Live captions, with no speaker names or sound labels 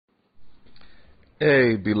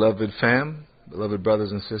Hey, beloved fam, beloved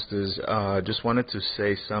brothers and sisters. Just wanted to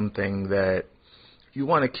say something that you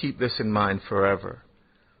want to keep this in mind forever.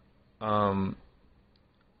 Um,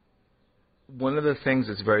 One of the things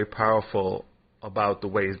that's very powerful about the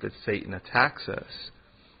ways that Satan attacks us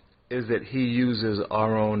is that he uses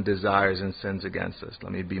our own desires and sins against us.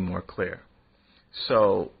 Let me be more clear.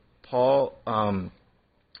 So, Saul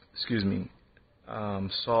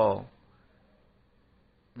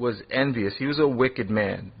was envious. He was a wicked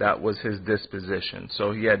man. That was his disposition.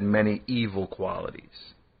 So he had many evil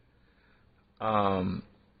qualities.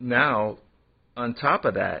 Now, on top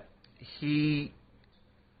of that, he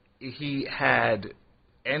had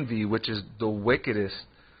envy, which is the wickedest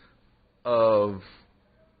of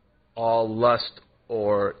all lust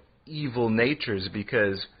or evil natures,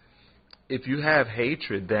 because if you have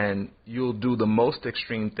hatred, then you'll do the most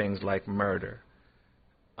extreme things like murder.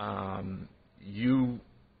 You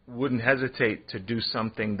wouldn't hesitate to do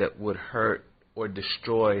something that would hurt or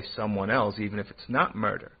destroy someone else, even if it's not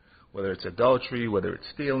murder, whether it's adultery, whether it's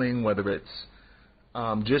stealing, whether it's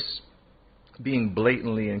just being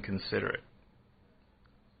blatantly inconsiderate.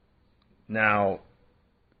 Now,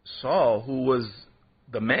 Saul, who was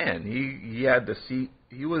the man, he had the seat.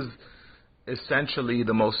 He was essentially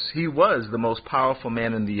he was the most powerful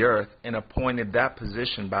man in the earth and appointed that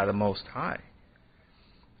position by the Most High.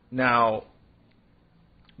 Now,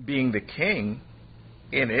 being the king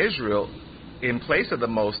in Israel, in place of the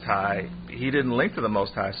Most High, he didn't link to the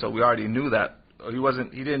Most High, so we already knew that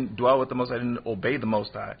he didn't dwell with the Most High, didn't obey the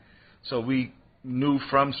Most High. So we knew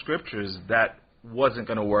from scriptures that wasn't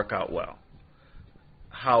going to work out well.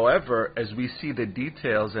 However, as we see the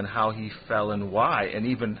details and how he fell and why, and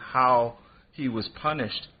even how he was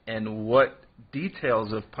punished and what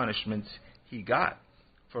details of punishments he got.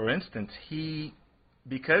 For instance,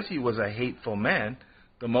 because he was a hateful man,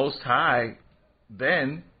 the Most High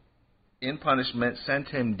then, in punishment, sent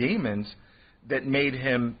him demons that made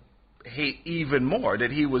him hate even more,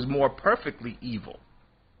 that he was more perfectly evil,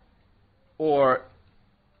 or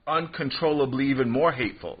uncontrollably even more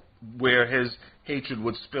hateful, where his hatred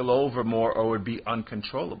would spill over more or would be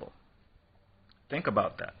uncontrollable. Think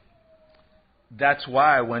about that. That's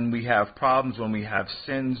why when we have problems, when we have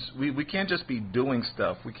sins, we can't just be doing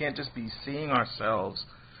stuff. We can't just be seeing ourselves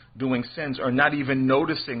doing sins or not even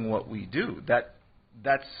noticing what we do. That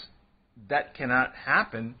cannot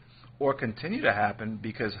happen or continue to happen,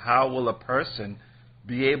 because how will a person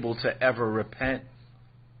be able to ever repent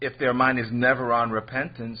if their mind is never on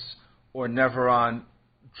repentance or never on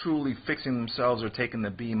truly fixing themselves or taking the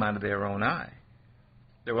beam out of their own eye?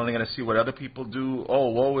 They're only going to see what other people do. Oh,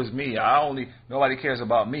 woe is me. Nobody cares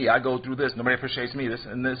about me. I go through this. Nobody appreciates me. This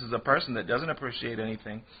is a person that doesn't appreciate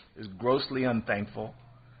anything, is grossly unthankful,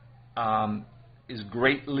 is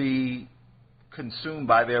greatly consumed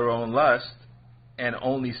by their own lust, and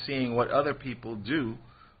only seeing what other people do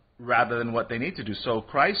rather than what they need to do. So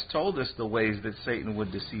Christ told us the ways that Satan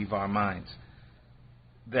would deceive our minds.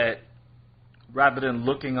 That rather than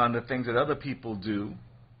looking on the things that other people do,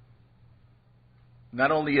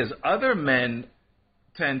 not only as other men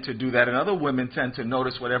tend to do that, and other women tend to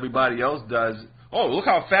notice what everybody else does. Oh, look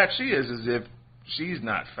how fat she is, as if she's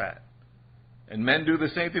not fat. And men do the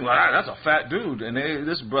same thing. Well, that's a fat dude. And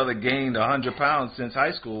this brother gained 100 pounds since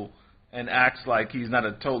high school and acts like he's not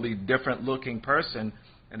a totally different looking person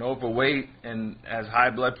and overweight and has high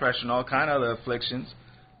blood pressure and all kind of other afflictions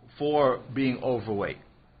for being overweight.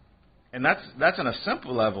 And that's on a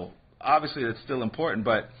simple level. Obviously, it's still important,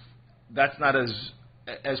 but that's not as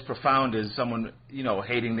profound as someone,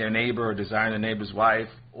 hating their neighbor or desiring their neighbor's wife,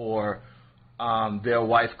 or their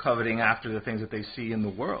wife coveting after the things that they see in the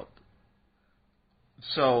world.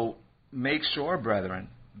 So make sure, brethren,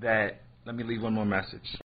 let me leave one more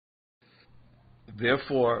message.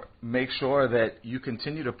 Therefore, make sure that you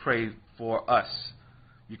continue to pray for us.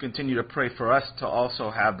 You continue to pray for us to also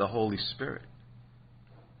have the Holy Spirit.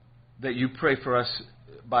 That you pray for us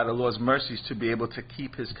by the Lord's mercies to be able to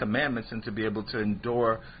keep His commandments and to be able to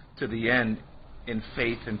endure to the end in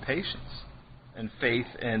faith and patience. And faith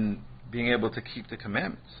in being able to keep the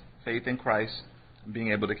commandments. Faith in Christ and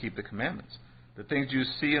being able to keep the commandments. The things you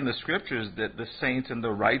see in the scriptures that the saints and the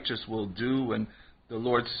righteous will do, and the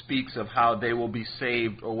Lord speaks of how they will be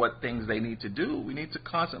saved or what things they need to do, we need to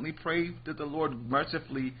constantly pray that the Lord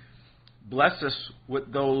mercifully bless us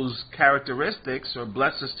with those characteristics, or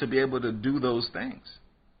bless us to be able to do those things.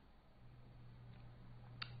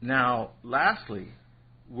 Now, lastly,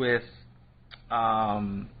 with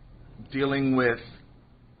dealing with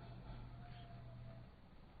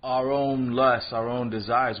our own lusts, our own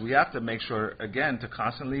desires. We have to make sure, again, to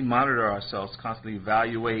constantly monitor ourselves, constantly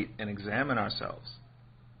evaluate and examine ourselves,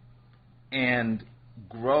 and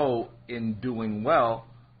grow in doing well,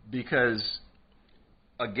 because,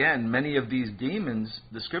 again, many of these demons,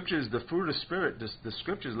 the scriptures, the fruit of the Spirit, the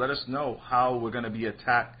scriptures let us know how we're going to be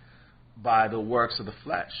attacked by the works of the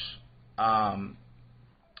flesh.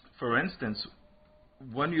 For instance,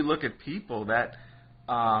 when you look at people, that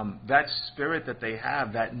spirit that they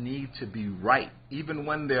have, that need to be right, even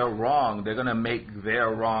when they're wrong, they're going to make their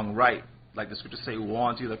wrong right. Like the scriptures say, woe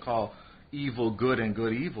unto you that call evil good and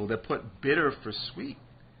good evil. They put bitter for sweet.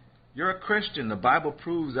 You're a Christian. The Bible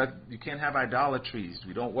proves that you can't have idolatries.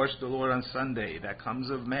 We don't worship the Lord on Sunday. That comes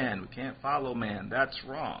of man. We can't follow man. That's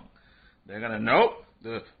wrong. They're going to, nope,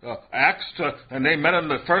 the Acts, and they met on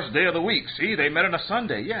the first day of the week. See, they met on a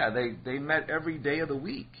Sunday. Yeah, they met every day of the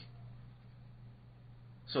week.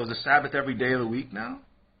 So is the Sabbath every day of the week now?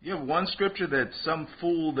 You have one scripture that some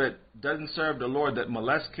fool that doesn't serve the Lord, that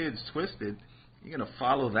molests kids, twisted. You're going to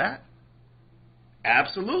follow that?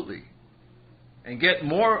 Absolutely. And get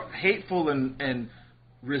more hateful and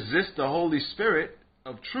resist the Holy Spirit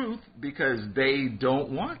of truth because they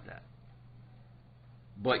don't want that.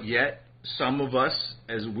 But yet, some of us,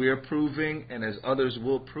 as we're proving and as others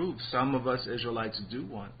will prove, some of us Israelites do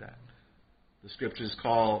want that. The scriptures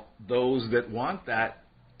call those that want that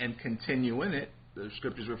and continue in it, the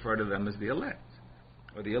scriptures refer to them as the elect,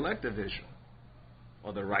 or the elect of Israel,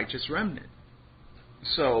 or the righteous remnant.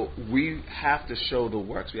 So we have to show the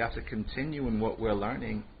works. We have to continue in what we're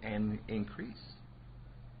learning and increase.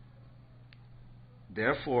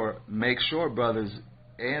 Therefore, make sure, brothers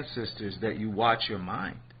and sisters, that you watch your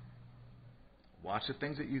mind. Watch the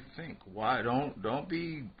things that you think. Why don't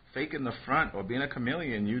be faking the front or being a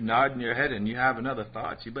chameleon. You nodding your head and you have another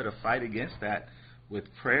thoughts. You better fight against that with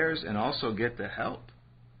prayers and also get the help.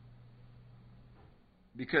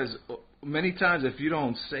 Because many times if you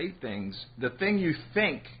don't say things, the thing you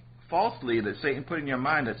think falsely that Satan put in your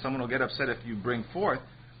mind that someone will get upset if you bring forth,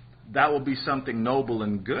 that will be something noble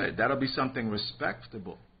and good. That'll be something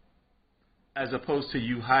respectable. As opposed to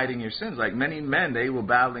you hiding your sins. Like many men, they were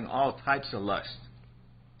battling all types of lust.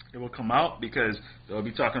 It will come out because they'll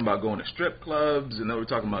be talking about going to strip clubs and they'll be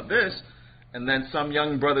talking about this. And then some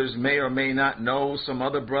young brothers may or may not know, some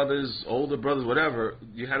other brothers, older brothers, whatever.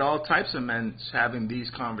 You had all types of men having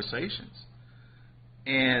these conversations.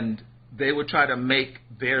 And they would try to make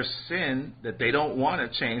their sin that they don't want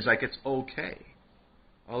to change like it's okay.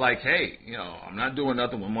 Or like, hey, I'm not doing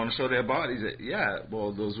nothing. Women want to show their bodies. Yeah,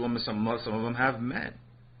 well, those women, some of them have men.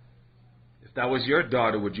 If that was your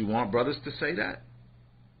daughter, would you want brothers to say that?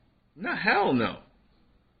 No, hell no.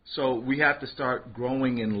 So we have to start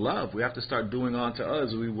growing in love. We have to start doing unto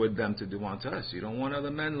us we would them to do unto us. You don't want other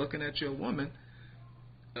men looking at your woman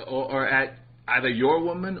or at either your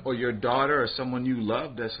woman or your daughter or someone you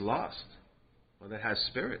love that's lost or that has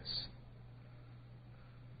spirits.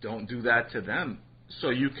 Don't do that to them. So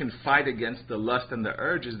you can fight against the lust and the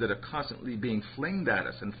urges that are constantly being flinged at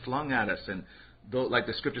us and flung at us. And like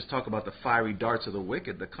the scriptures talk about the fiery darts of the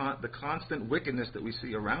wicked, the constant wickedness that we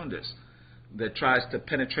see around us that tries to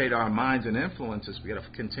penetrate our minds and influence us. We got to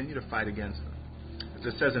continue to fight against them. As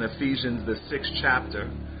it says in Ephesians, the 6th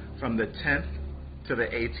chapter, from the 10th to the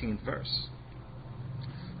 18th verse.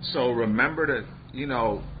 So remember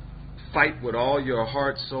to, fight with all your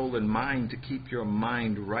heart, soul, and mind to keep your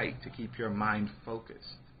mind right, to keep your mind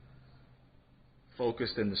focused.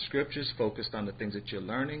 Focused in the scriptures, focused on the things that you're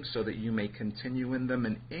learning so that you may continue in them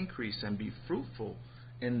and increase and be fruitful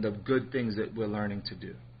in the good things that we're learning to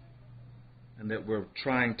do. And that we're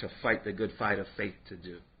trying to fight the good fight of faith to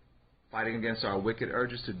do. Fighting against our wicked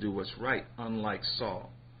urges to do what's right, unlike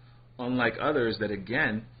Saul. Unlike others that,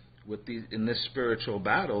 again, in this spiritual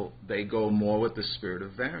battle, they go more with the spirit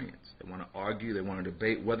of variance. They want to argue, they want to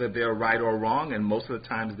debate whether they're right or wrong, and most of the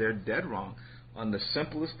times they're dead wrong. On the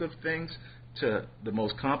simplest of things to the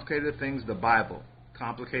most complicated things, the Bible.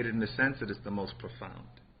 Complicated in the sense that it's the most profound.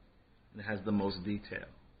 And it has the most detail.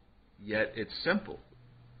 Yet it's simple.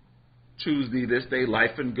 Choose thee this day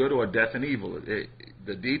life and good or death and evil.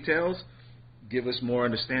 The details give us more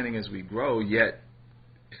understanding as we grow, yet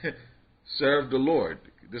serve the Lord.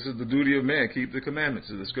 This is the duty of man, keep the commandments.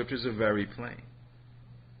 So the scriptures are very plain.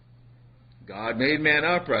 God made man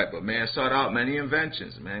upright, but man sought out many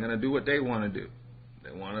inventions. Man going to do what they want to do.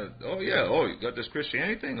 They want to, you got this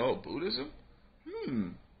Christianity thing? Oh, Buddhism?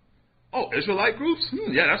 Oh, Israelite groups?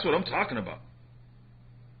 Yeah, that's what I'm talking about.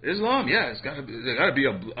 Islam, yeah, there got to be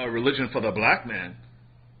a religion for the black man.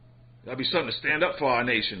 Got to be something to stand up for our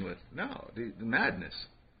nation with. No, the madness.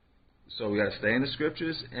 So we got to stay in the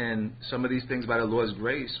scriptures, and some of these things by the Lord's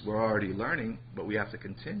grace we're already learning, but we have to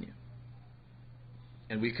continue.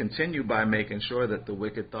 And we continue by making sure that the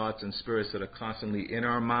wicked thoughts and spirits that are constantly in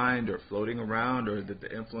our mind or floating around, or that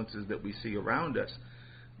the influences that we see around us,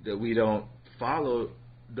 that we don't follow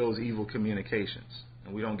those evil communications.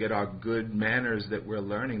 And we don't get our good manners that we're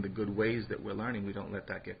learning, the good ways that we're learning, we don't let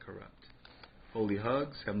that get corrupt. Holy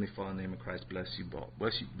hugs. Heavenly Father, in the name of Christ, bless you all.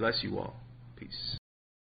 Bless you all. Peace.